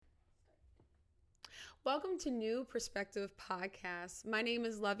Welcome to Neu Perspectives podcast. My name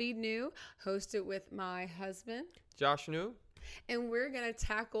is Lovey Neu, hosted with my husband, Josh Neu. And we're going to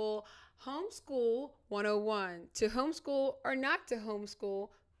tackle Homeschool 101, to homeschool or not to homeschool,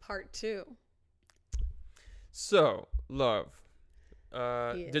 part 2. So, Love,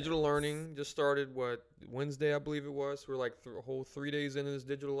 Yes. digital learning just started, Wednesday, I believe it was. We're like a whole 3 days into this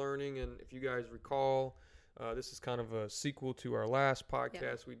digital learning. And if you guys recall, this is kind of a sequel to our last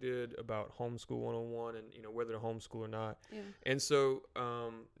podcast we did about Homeschool 101 and, whether to homeschool or not. Yeah. And so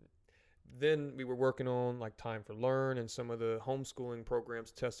then we were working on like Time for Learn and some of the homeschooling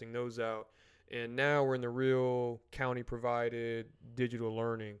programs, testing those out. And now we're in the real county provided digital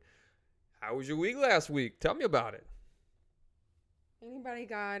learning. How was your week last week? Tell me about it. Anybody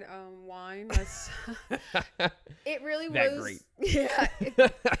got wine? It really was that great. Yeah,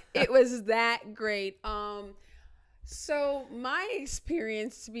 it was that great. So my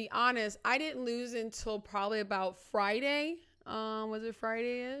experience, to be honest, I didn't lose until probably about Friday. Was it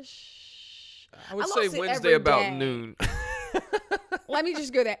Friday-ish? I would say Wednesday about noon. Let me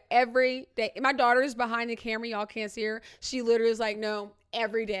just go there every day. My daughter's behind the camera. Y'all can't see her. She literally is like, no,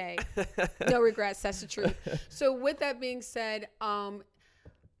 every day. No regrets. That's the truth. So with that being said,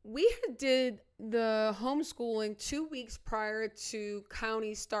 we did the homeschooling 2 weeks prior to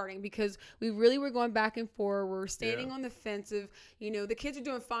county starting because we really were going back and forth. We're standing on the fence of, the kids are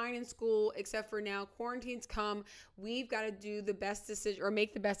doing fine in school, except for now quarantines come. We've got to do the best decision or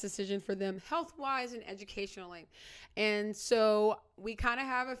make the best decision for them health-wise and educationally. And so we kind of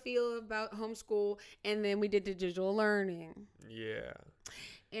have a feel about homeschool, and then we did the digital learning. Yeah.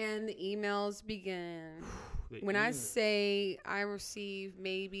 And the emails begin. When I say I receive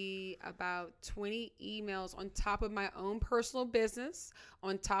maybe about 20 emails on top of my own personal business,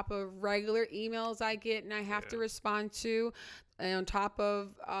 on top of regular emails I get and I have to respond to, and on top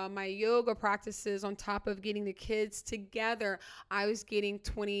of my yoga practices, on top of getting the kids together, I was getting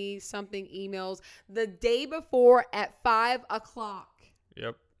 20-something emails the day before at 5 o'clock.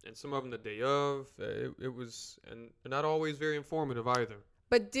 Yep. And some of them the day of. It was, and not always very informative either.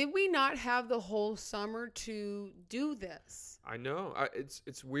 But did we not have the whole summer to do this? I know.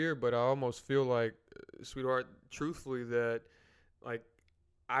 It's weird, but I almost feel like, sweetheart, truthfully, that like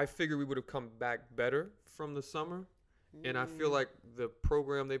I figured we would have come back better from the summer. And I feel like the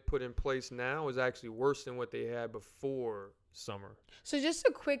program they put in place now is actually worse than what they had before summer. So just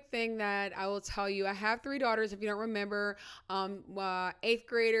a quick thing that I will tell you. I have 3 daughters, if you don't remember, 8th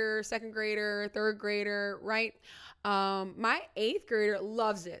grader, 2nd grader, 3rd grader, right? My 8th grader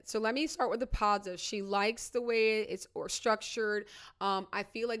loves it. So let me start with the positive. She likes the way it's structured. I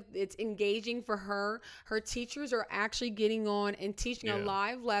feel like it's engaging for her. Her teachers are actually getting on and teaching a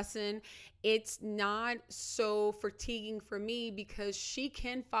live lesson. It's not so fatiguing for me because she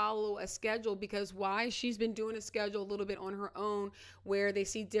can follow a schedule because why? She's been doing a schedule a little bit on her own where they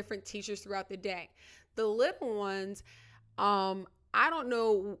see different teachers throughout the day. The little ones, I don't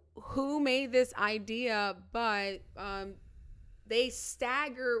know who made this idea, but they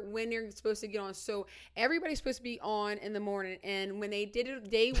stagger when they're supposed to get on. So everybody's supposed to be on in the morning. And when they did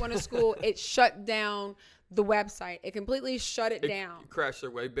it day 1 of school, it shut down the website. It completely shut it down. It crashed their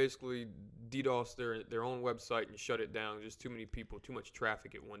way. Basically DDoS their own website and shut it down. Just too many people, too much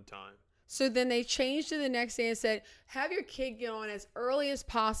traffic at one time. So then they changed it the next day and said, have your kid get on as early as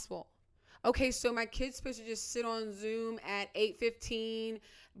possible. Okay, so my kid's supposed to just sit on Zoom at 8:15,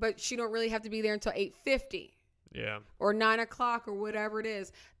 but she don't really have to be there until 8:50. Yeah. Or 9 o'clock or whatever it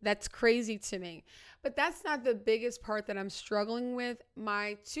is. That's crazy to me. But that's not the biggest part that I'm struggling with.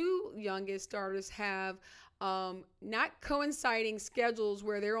 My 2 youngest daughters have not coinciding schedules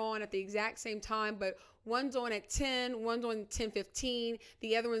where they're on at the exact same time, but one's on at 10, one's on 10:15,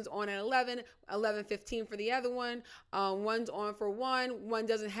 the other one's on at 11, 11:15 for the other one. One's on for 1, one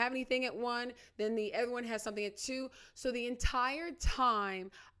doesn't have anything at 1, then the other one has something at 2. So the entire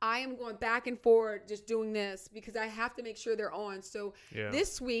time I am going back and forth just doing this because I have to make sure they're on. So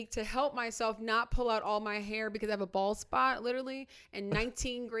this week, to help myself not pull out all my hair because I have a bald spot literally and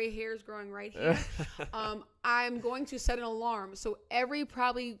 19 gray hairs growing right here, I'm going to set an alarm. So every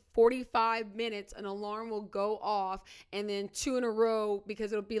probably 45 minutes, an alarm will go off and then 2 in a row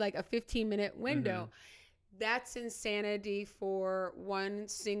because it'll be like a 15-minute window. That's insanity for one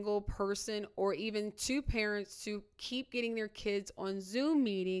single person or even 2 parents to keep getting their kids on Zoom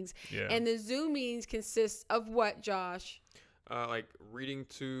meetings. Yeah. And the Zoom meetings consist of what, Josh? Like reading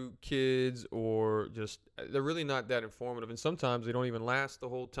to kids or just they're really not that informative. And sometimes they don't even last the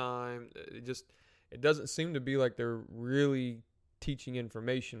whole time. It doesn't seem to be like they're really teaching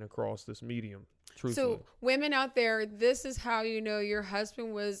information across this medium. Truthfully. So women out there, this is how you know your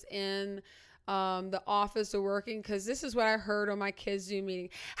husband was in the office are working, because this is what I heard on my kids' Zoom meeting.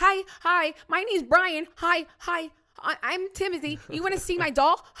 Hi, my name's Brian. Hi, I'm Timothy. You want to see my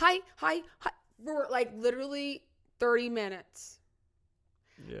doll? Hi. For like literally 30 minutes.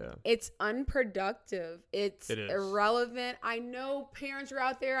 Yeah. It's unproductive. It is irrelevant. I know parents are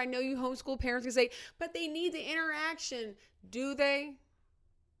out there. I know you homeschool parents can say, but they need the interaction. Do they?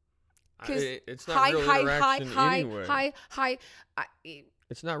 It's not real interaction anyway. Hi.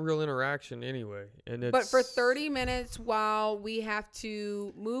 It's not real interaction anyway. But for 30 minutes while we have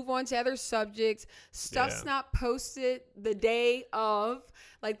to move on to other subjects, stuff's not posted the day of,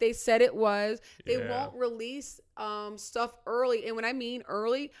 like they said it was. They won't release stuff early. And when I mean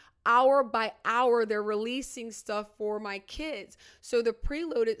early, hour by hour, they're releasing stuff for my kids. So the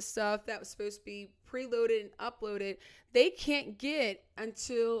preloaded stuff that was supposed to be preloaded and uploaded, they can't get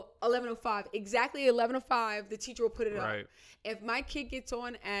until 11:05. Exactly 11:05, the teacher will put it up. If my kid gets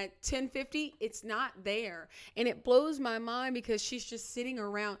on at 10:50, it's not there. And it blows my mind because she's just sitting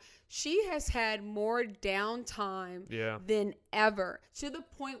around. She has had more downtime than ever, to the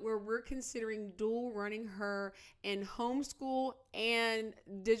point where we're considering dual running her in homeschool and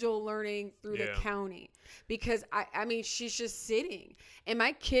digital learning through the county. Because, I mean, she's just sitting. And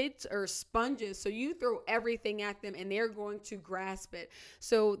my kids are sponges, so you throw everything at them and they're going to grasp it.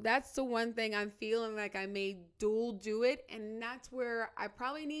 So that's the one thing I'm feeling like I may dual do it. And that's where I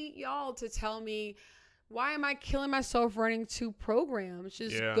probably need y'all to tell me, why am I killing myself running 2 programs?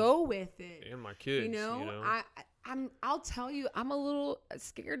 Just go with it. And my kids, I'll tell you, I'm a little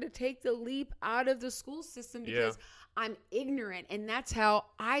scared to take the leap out of the school system because I'm ignorant. And that's how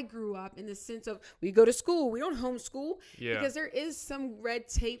I grew up, in the sense of, we go to school, we don't homeschool, because there is some red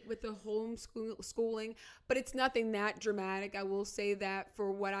tape with the homeschooling, but it's nothing that dramatic. I will say that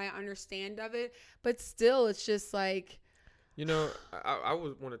for what I understand of it, but still, it's just like, I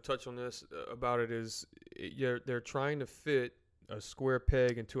would want to touch on this about it is they're trying to fit a square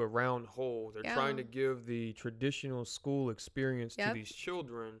peg into a round hole. They're trying to give the traditional school experience to these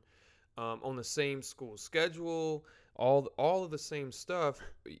children on the same school schedule, all of the same stuff,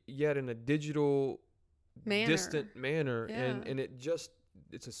 yet in a digital, distant manner. And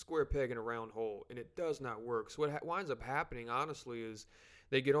it's a square peg in a round hole, and it does not work. So what winds up happening, honestly, is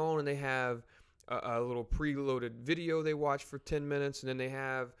they get on and they have a little preloaded video they watch for 10 minutes, and then they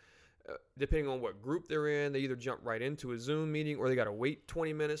have, depending on what group they're in, they either jump right into a Zoom meeting or they got to wait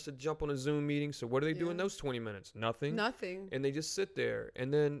 20 minutes to jump on a Zoom meeting. So what do they do in those 20 minutes? Nothing. And they just sit there.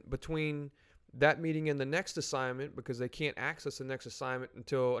 And then between that meeting and the next assignment, because they can't access the next assignment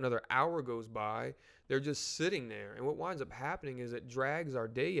until another hour goes by, they're just sitting there. And what winds up happening is it drags our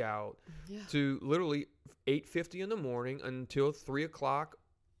day out to literally 8:50 in the morning until 3 o'clock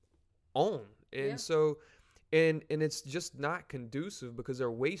on. And so, and it's just not conducive because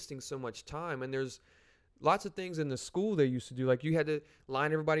they're wasting so much time. And there's lots of things in the school they used to do. Like, you had to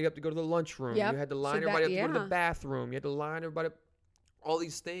line everybody up to go to the lunchroom. You had to line everybody up to go to the bathroom. You had to line everybody up. All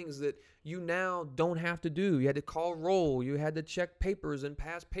these things that you now don't have to do. You had to call roll. You had to check papers and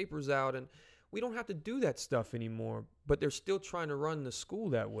pass papers out. And we don't have to do that stuff anymore. But they're still trying to run the school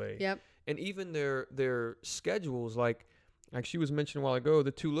that way. And even their schedules, like she was mentioning a while ago,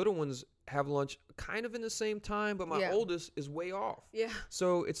 the 2 little ones have lunch kind of in the same time, but my oldest is way off.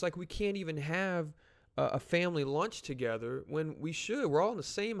 So it's like we can't even have a family lunch together when we should. We're all in the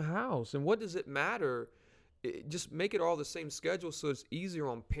same house. And what does it matter? Just make it all the same schedule so it's easier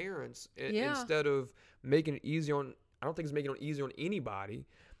on parents instead of making it easier on, I don't think it's making it easier on anybody.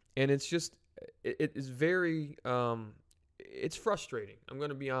 And it's just, it is very, it's frustrating. I'm going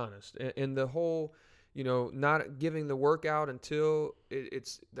to be honest. And the whole, not giving the workout until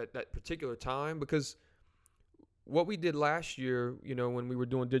it's that particular time, because what we did last year, when we were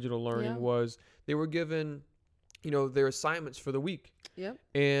doing digital learning was they were given, their assignments for the week.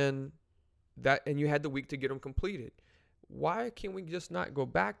 And you had the week to get them completed. Why can we just not go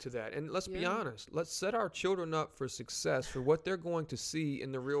back to that? And let's be honest. Let's set our children up for success for what they're going to see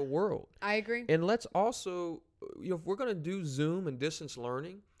in the real world. I agree. And let's also, if we're going to do Zoom and distance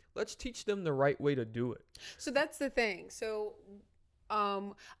learning, let's teach them the right way to do it. So that's the thing. So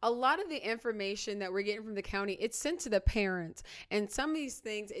a lot of the information that we're getting from the county, it's sent to the parents. And some of these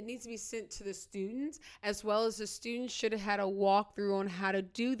things, it needs to be sent to the students, as well as the students should have had a walkthrough on how to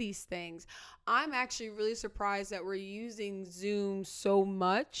do these things. I'm actually really surprised that we're using Zoom so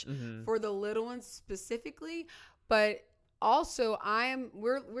much for the little ones specifically, but also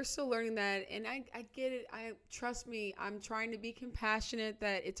we're still learning that, and I get it. Trust me, I'm trying to be compassionate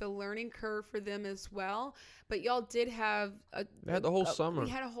that it's a learning curve for them as well. But y'all did have the whole summer. We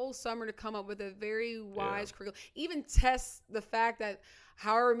had a whole summer to come up with a very wise curriculum. Even test the fact that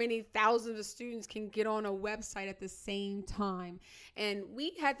however many thousands of students can get on a website at the same time. And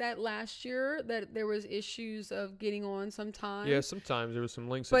we had that last year, that there was issues of getting on sometimes. Yeah, sometimes there was some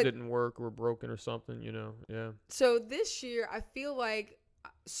links that didn't work or broken or something, Yeah. So this year, I feel like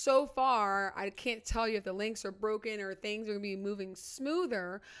so far, I can't tell you if the links are broken or things are going to be moving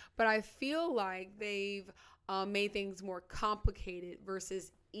smoother, but I feel like they've made things more complicated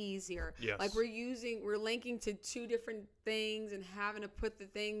versus easier. Yes. Like we're linking to two different things and having to put the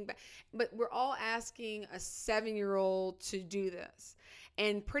thing back, but we're all asking a 7-year-old to do this.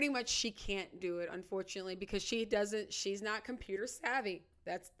 And pretty much she can't do it, unfortunately, because she's not computer savvy.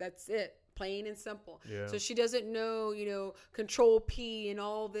 That's it. Plain and simple. Yeah. So she doesn't know, Control P and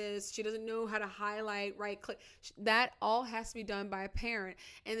all this. She doesn't know how to highlight, right click. That all has to be done by a parent.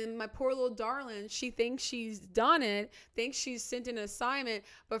 And then my poor little darling, she thinks she's done it, thinks she's sent an assignment,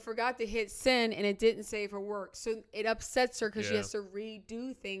 but forgot to hit send and it didn't save her work. So it upsets her because she has to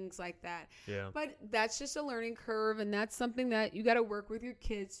redo things like that. Yeah. But that's just a learning curve, and that's something that you got to work with your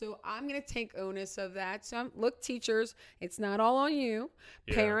kids. So I'm going to take onus of that. So look, teachers, it's not all on you.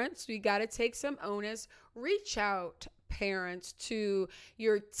 Yeah. Parents, we got to take some onus. Reach out, parents, to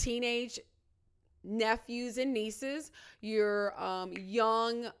your teenage nephews and nieces, your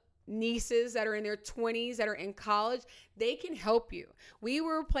young nieces that are in their 20s, that are in college. They can help you. We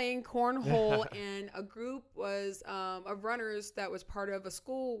were playing cornhole and a group was of runners that was part of a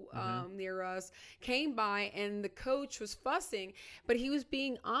school near us came by, and the coach was fussing, but he was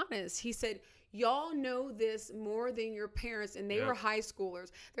being honest. He said, y'all know this more than your parents, and they were high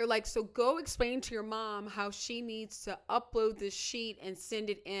schoolers. They're like, so go explain to your mom how she needs to upload this sheet and send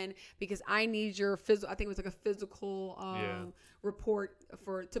it in, because I need your physical, I think it was like a physical report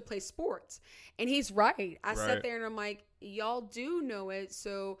to play sports. And he's right. I sat there and I'm like, y'all do know it,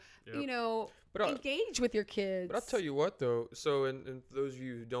 so but engage with your kids. But I'll tell you what, though. So, and those of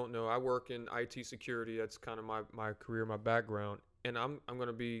you who don't know, I work in IT security. That's kind of my career, my background. And I'm going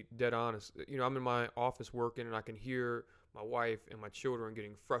to be dead honest. I'm in my office working, and I can hear my wife and my children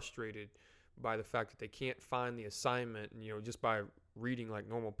getting frustrated by the fact that they can't find the assignment, and just by reading like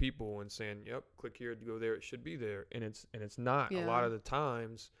normal people and saying, "Yep, click here to go there. It should be there," and it's not a lot of the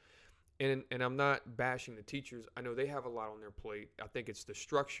times. And I'm not bashing the teachers. I know they have a lot on their plate. I think it's the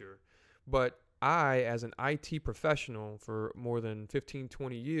structure, but I, as an IT professional for more than 15,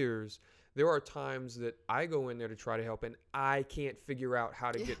 20 years. There are times that I go in there to try to help, and I can't figure out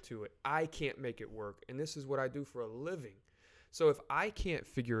how to get to it. I can't make it work. And this is what I do for a living. So if I can't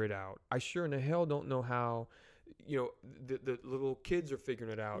figure it out, I sure in the hell don't know how, the little kids are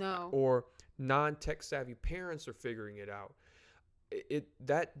figuring it out. No. Or non-tech savvy parents are figuring it out.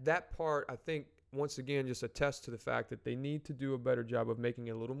 That part, I think, once again, just attests to the fact that they need to do a better job of making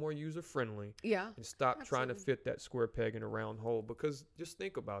it a little more user-friendly. Yeah. And stop trying to fit that square peg in a round hole. Because just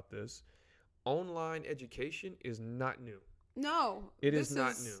think about this. Online education is not new. No. It is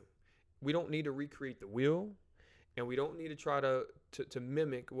not new. We don't need to recreate the wheel, and we don't need to try to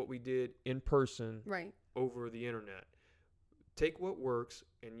mimic what we did in person over the internet. Take what works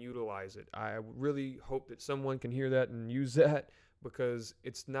and utilize it. I really hope that someone can hear that and use that, because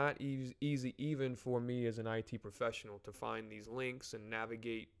it's not easy even for me as an IT professional to find these links and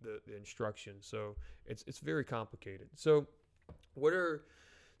navigate the instructions. So it's very complicated. So what are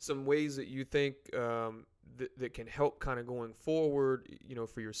some ways that you think that can help kind of going forward,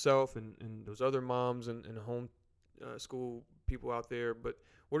 for yourself and those other moms and home school people out there? But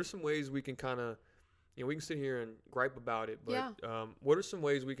what are some ways we can kind of, we can sit here and gripe about it, but what are some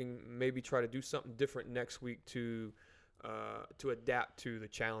ways we can maybe try to do something different next week to adapt to the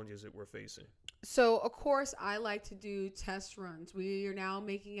challenges that we're facing? So, of course, I like to do test runs. We are now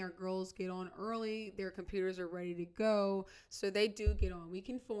making our girls get on early. Their computers are ready to go. So they do get on. We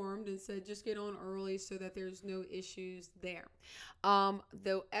conformed and said just get on early so that there's no issues there.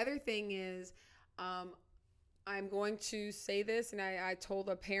 The other thing is, I'm going to say this, and I told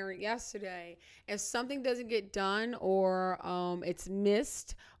a parent yesterday, if something doesn't get done or it's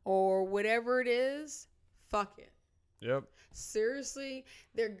missed or whatever it is, fuck it. Yep. Seriously,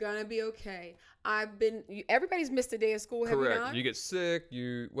 they're gonna be okay. Everybody's missed a day of school. Correct. Have you not? You get sick,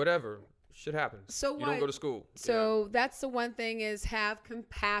 whatever. Shit happens. So you don't go to school. So that's the one thing, is have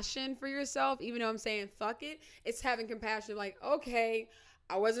compassion for yourself. Even though I'm saying fuck it, it's having compassion. Like, okay,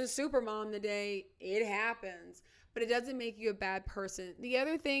 I wasn't super mom today. It happens. But it doesn't make you a bad person. The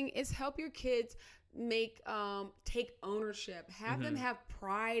other thing is help your kids take ownership. Have them have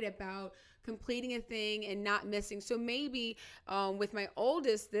pride about completing a thing and not missing. So maybe with my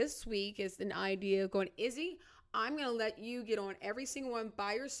oldest this week is an idea of going, Izzy, I'm going to let you get on every single one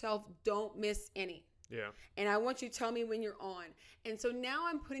by yourself. Don't miss any. Yeah. And I want you to tell me when you're on. And so now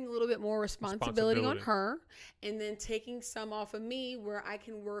I'm putting a little bit more responsibility on her, and then taking some off of me where I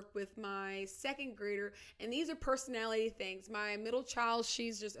can work with my second grader. And these are personality things. My middle child,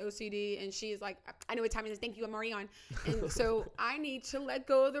 she's just OCD, and she's like, I know what time it is. Thank you. I'm already on. And so I need to let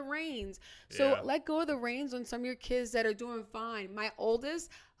go of the reins. So let go of the reins on some of your kids that are doing fine. My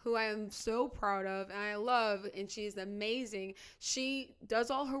oldest, who I am so proud of and I love, and she's amazing. She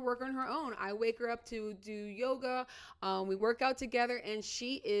does all her work on her own. I wake her up to do yoga. We work out together, and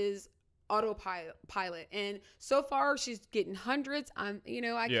she is autopilot. And so far, she's getting hundreds. I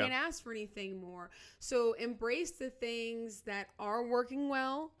can't ask for anything more. So embrace the things that are working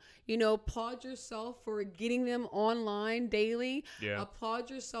well. Applaud yourself for getting them online daily. Yeah. Applaud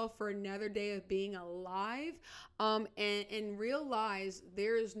yourself for another day of being alive. And realize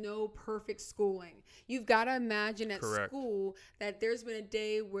there is no perfect schooling. You've got to imagine at school that there's been a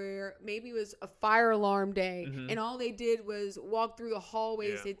day where maybe it was a fire alarm day, and all they did was walk through the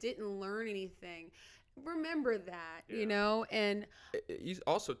hallways. They didn't learn anything. Remember that, and you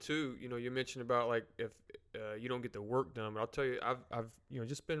also too, you mentioned about like if you don't get the work done. But I'll tell you, I've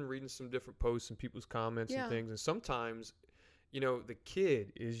just been reading some different posts and people's comments and things, and sometimes, the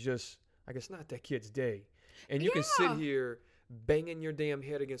kid is just like, it's not that kid's day. And you can sit here banging your damn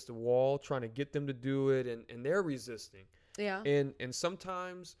head against the wall trying to get them to do it, and they're resisting. Yeah. And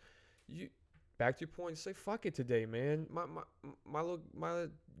sometimes you, back to your point, say fuck it today, man. My little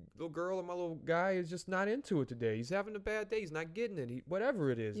girl or my little guy is just not into it today. He's having a bad day. He's not getting it.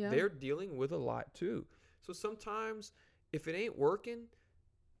 Whatever it is, they're dealing with a lot too. So sometimes if it ain't working,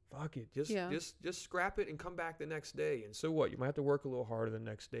 fuck it. Just scrap it and come back the next day. And so what? You might have to work a little harder the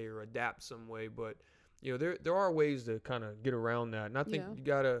next day or adapt some way, but there are ways to kind of get around that. And I think you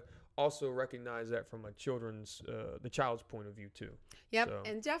got to also recognize that from a the child's point of view too. Yep. So.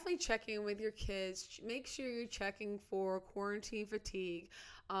 And definitely checking with your kids. Make sure you're checking for quarantine fatigue.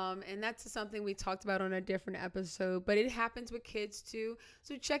 And that's something we talked about on a different episode, but it happens with kids too.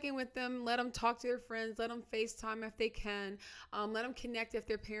 So checking with them, let them talk to their friends, let them FaceTime if they can, let them connect if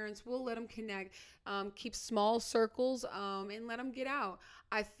their parents will let them connect, keep small circles, and let them get out.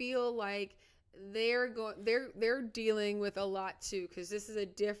 I feel like they're dealing with a lot too, because this is a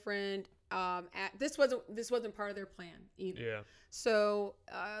different this wasn't part of their plan either. Yeah. So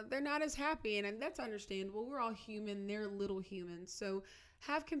they're not as happy, and that's understandable. We're all human. They're little humans. So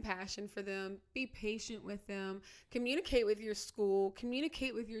have compassion for them. Be patient with them. Communicate with your school.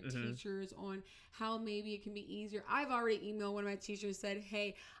 Communicate with your teachers on how maybe it can be easier. I've already emailed one of my teachers and said,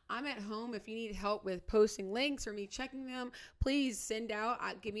 hey, I'm at home. If you need help with posting links or me checking them, please send out.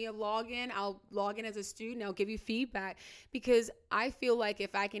 Give me a login. I'll log in as a student. I'll give you feedback, because I feel like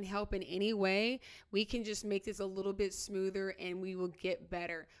if I can help in any way, we can just make this a little bit smoother and we will get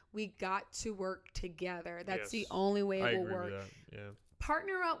better. We got to work together. That's the only way it will work. Yeah.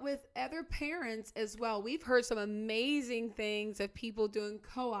 Partner up with other parents as well. We've heard some amazing things of people doing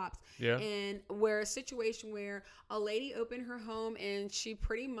co-ops, and where a situation where a lady opened her home and she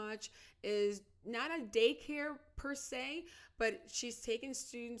pretty much is not a daycare per se, but she's taken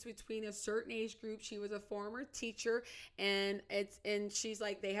students between a certain age group. She was a former teacher, and she's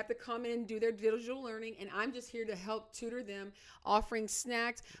like, they have to come in and do their digital learning, and I'm just here to help tutor them, offering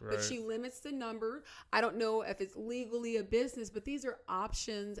snacks, but she limits the number. I don't know if it's legally a business, but these are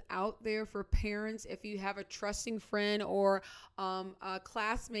options out there for parents. If you have a trusting friend or a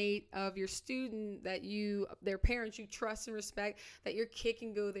classmate of your student that their parents you trust and respect, that your kid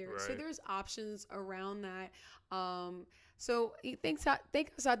can go there. So there's options around that. So think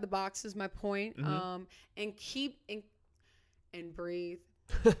outside the box is my point. And keep and breathe.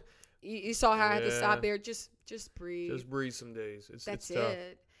 You saw how I had to stop there. Just breathe. Just breathe some days. That's it's tough.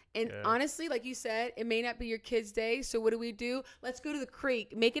 it. And honestly, like you said, it may not be your kid's day. So what do? Let's go to the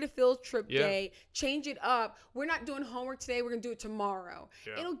creek. Make it a field trip day. Change it up. We're not doing homework today. We're going to do it tomorrow.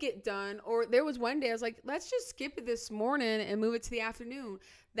 Yeah. It'll get done. Or there was one day I was like, let's just skip it this morning and move it to the afternoon.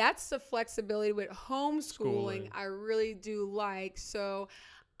 That's the flexibility with homeschooling I really do like. So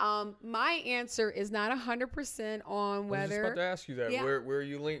my answer is not 100% on whether. I was just about to ask you that. Where are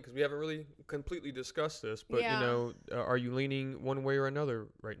you leaning? Because we haven't really completely discussed this. But, are you leaning one way or another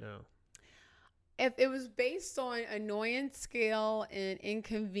right now? If it was based on annoyance scale and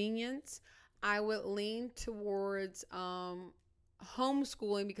inconvenience, I would lean towards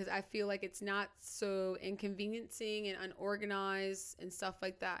homeschooling, because I feel like it's not so inconveniencing and unorganized and stuff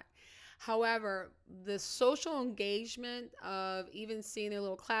like that. However, the social engagement of even seeing their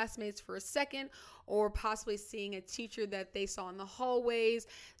little classmates for a second, or possibly seeing a teacher that they saw in the hallways,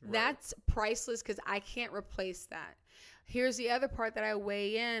 that's priceless, because I can't replace that. Here's the other part that I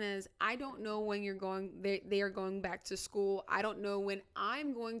weigh in is I don't know when they are going back to school. I don't know when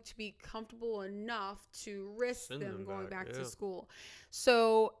I'm going to be comfortable enough to risk them going back to school.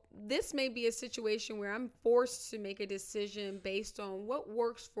 So this may be a situation where I'm forced to make a decision based on what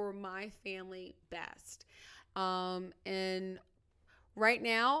works for my family best. And right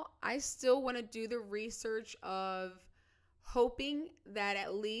now, I still want to do the research of hoping that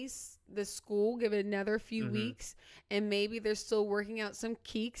at least the school give it another few weeks, and maybe they're still working out some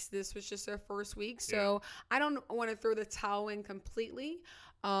kinks. This was just their first week, so I don't want to throw the towel in completely.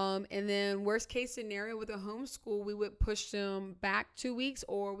 And then worst case scenario with a homeschool, we would push them back 2 weeks,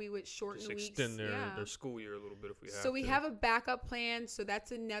 or we would shorten the weeks. Extend their school year a little bit if we have to. So we have a backup plan. So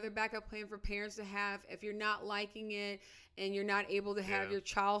that's another backup plan for parents to have. If you're not liking it and you're not able to have your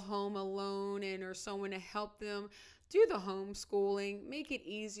child home alone or someone to help them, do the homeschooling, make it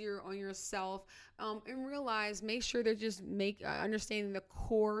easier on yourself, and realize, make sure they're just understanding the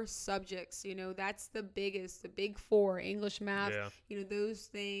core subjects. That's the big four: English, math, those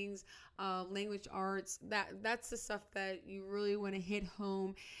things, language arts. That's the stuff that you really want to hit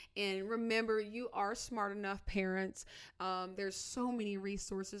home. And remember, you are smart enough, parents. There's so many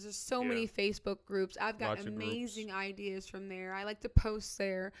resources. There's so many Facebook groups. I've got amazing ideas from there. I like to post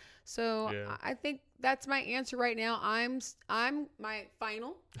there. So I think that's my answer right now. I'm my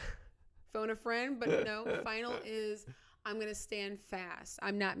final phone a friend, but no, final is I'm going to stand fast.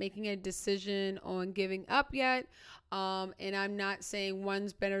 I'm not making a decision on giving up yet. And I'm not saying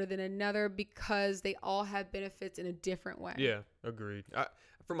one's better than another, because they all have benefits in a different way. Yeah, agreed.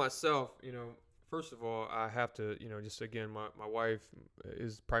 For myself, first of all, I have to, just again, my wife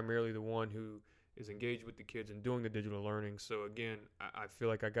is primarily the one who is engaged with the kids and doing the digital learning. So again, I feel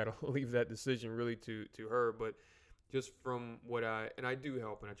like I got to leave that decision really to her. But just from what I do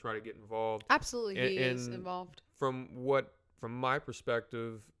help, and I try to get involved. Absolutely, he is involved. From my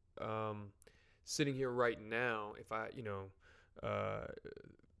perspective, sitting here right now, if I,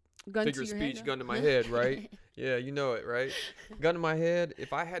 figure of speech, gun to my head, right? Yeah, you know it, right? Gun to my head.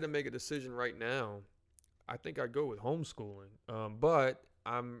 If I had to make a decision right now, I think I'd go with homeschooling. But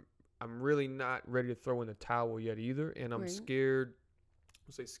I'm really not ready to throw in the towel yet either, and I'm scared.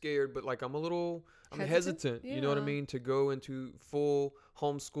 I'll say scared, but like I'm hesitant. You know what I mean, to go into full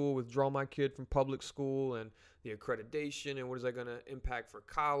homeschool, withdraw my kid from public school, and the accreditation, and what is that going to impact for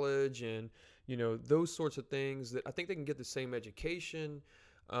college, and those sorts of things that I think they can get the same education.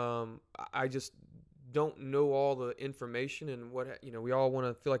 I just don't know all the information, and we all want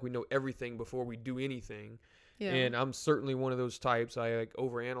to feel like we know everything before we do anything. Yeah. And I'm certainly one of those types. I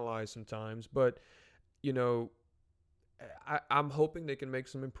overanalyze sometimes, but I'm hoping they can make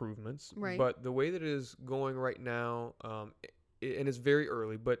some improvements. Right. But the way that it is going right now, and it's very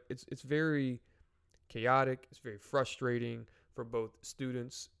early, but it's very chaotic. It's very frustrating for both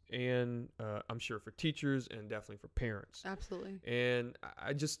students and I'm sure for teachers, and definitely for parents. Absolutely. And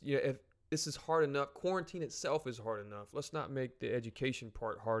I just, if this is hard enough, quarantine itself is hard enough. Let's not make the education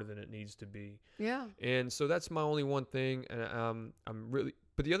part harder than it needs to be. Yeah. And so that's my only one thing. And I'm really,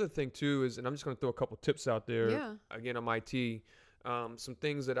 but the other thing too is, and I'm just going to throw a couple tips out there. Again, on IT, some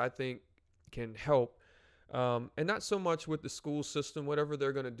things that I think can help. And not so much with the school system. Whatever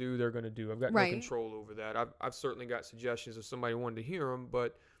they're going to do, they're going to do. I've got no control over that. I've certainly got suggestions if somebody wanted to hear them,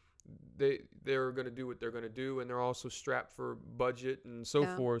 but they're going to do what they're going to do, and they're also strapped for budget and so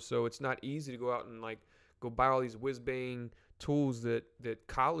forth. So it's not easy to go out and go buy all these whiz-bang tools that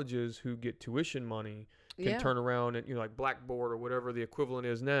colleges who get tuition money can turn around and like Blackboard or whatever the equivalent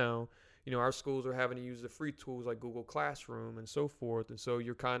is now. Our schools are having to use the free tools like Google Classroom and so forth, and so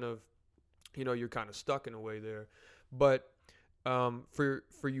you're kind of stuck in a way there. But for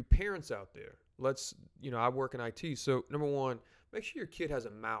you parents out there, I work in IT, so number one, make sure your kid has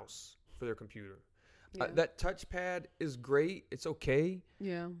a mouse for their computer. That touchpad is great. It's okay.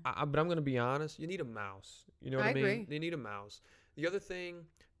 Yeah. But I'm going to be honest. You need a mouse. You know what I mean? Agree. They need a mouse. The other thing,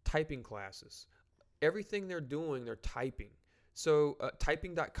 typing classes. Everything they're doing, they're typing. So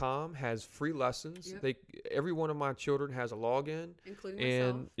typing.com has free lessons. Yep. Every one of my children has a login. Including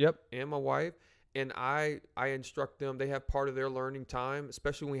myself. Yep, and my wife. And I instruct them. They have part of their learning time,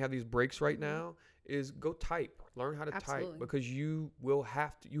 especially when we have these breaks right now, is go type. Learn how to type, because you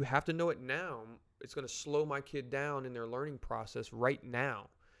have to know it now. It's going to slow my kid down in their learning process right now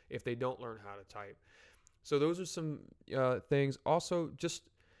if they don't learn how to type. So those are some things. Also, just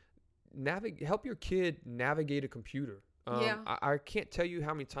help your kid navigate a computer. I can't tell you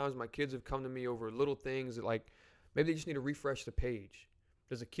how many times my kids have come to me over little things that maybe they just need to refresh the page.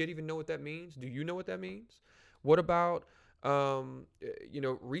 Does a kid even know what that means? Do you know what that means? What about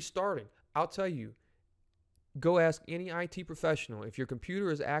restarting? I'll tell you, go ask any IT professional. If your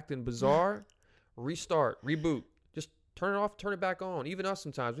computer is acting bizarre, restart, reboot. Just turn it off, turn it back on. Even us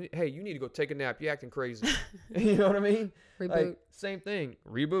sometimes. Hey, you need to go take a nap. You're acting crazy. You know what I mean? Reboot. Like, same thing.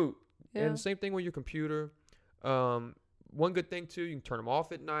 Reboot. Yeah. And same thing with your computer. One good thing too, you can turn them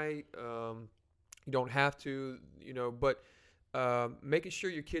off at night. You don't have to, but making sure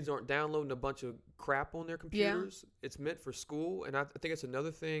your kids aren't downloading a bunch of crap on their computers. Yeah. It's meant for school. And I think it's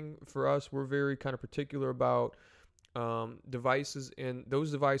another thing for us. We're very kind of particular about devices, and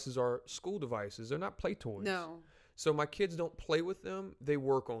those devices are school devices. They're not play toys. No. So my kids don't play with them. They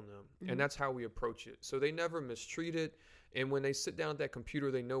work on them. Mm-hmm. And that's how we approach it. So they never mistreat it. And when they sit down at that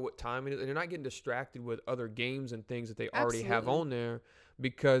computer, they know what time it is. And they're not getting distracted with other games and things that they already have on there.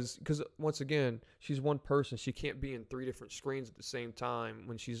 Because once again, she's one person. She can't be in 3 different screens at the same time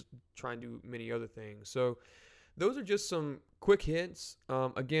when she's trying to do many other things. So those are just some quick hints.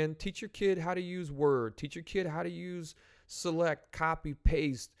 Again, teach your kid how to use Word. Teach your kid how to use select, copy,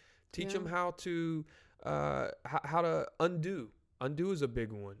 paste. Teach them how to undo. Undo is a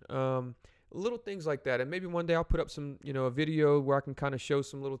big one. Little things like that. And maybe one day I'll put up some, a video where I can kind of show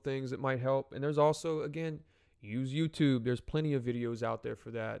some little things that might help. And there's also, again, use YouTube. There's plenty of videos out there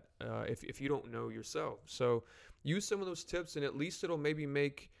for that if you don't know yourself. So use some of those tips, and at least it'll maybe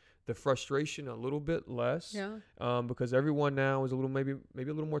make the frustration a little bit less. Yeah. Because everyone now is maybe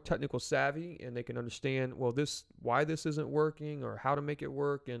a little more technical savvy, and they can understand, why this isn't working or how to make it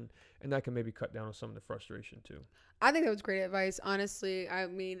work, and that can maybe cut down on some of the frustration too. I think that was great advice, honestly. I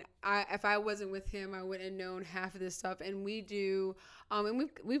mean, if I wasn't with him, I wouldn't have known half of this stuff. And we do, and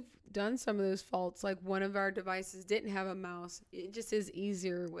we've done some of those faults. Like, one of our devices didn't have a mouse. It just is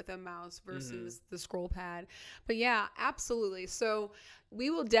easier with a mouse versus the scroll pad. But yeah, absolutely. So we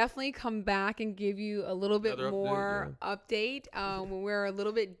will definitely come back and give you a little bit more update when we're a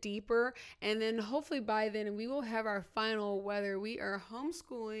little bit deeper. And then hopefully by then we will have our final, whether we are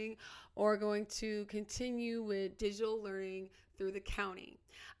homeschooling or going to continue with digital learning through the county.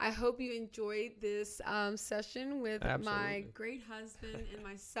 I hope you enjoyed this session with my great husband and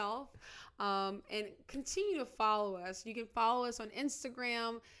myself, and continue to follow us. You can follow us on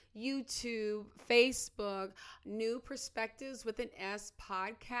Instagram, YouTube, Facebook, Neu Perspectives with an S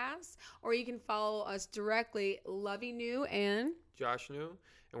podcast, or you can follow us directly, Lovey Neu and Josh Neu.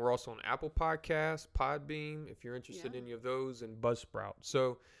 And we're also on Apple Podcasts, Podbeam, if you're interested in any of those, and Buzzsprout.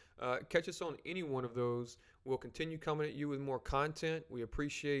 So catch us on any one of those. We'll continue coming at you with more content. We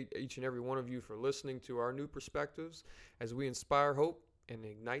appreciate each and every one of you for listening to our Neu Perspectives as we inspire hope and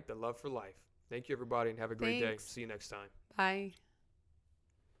ignite the love for life. Thank you, everybody, and have a great day. See you next time. Bye.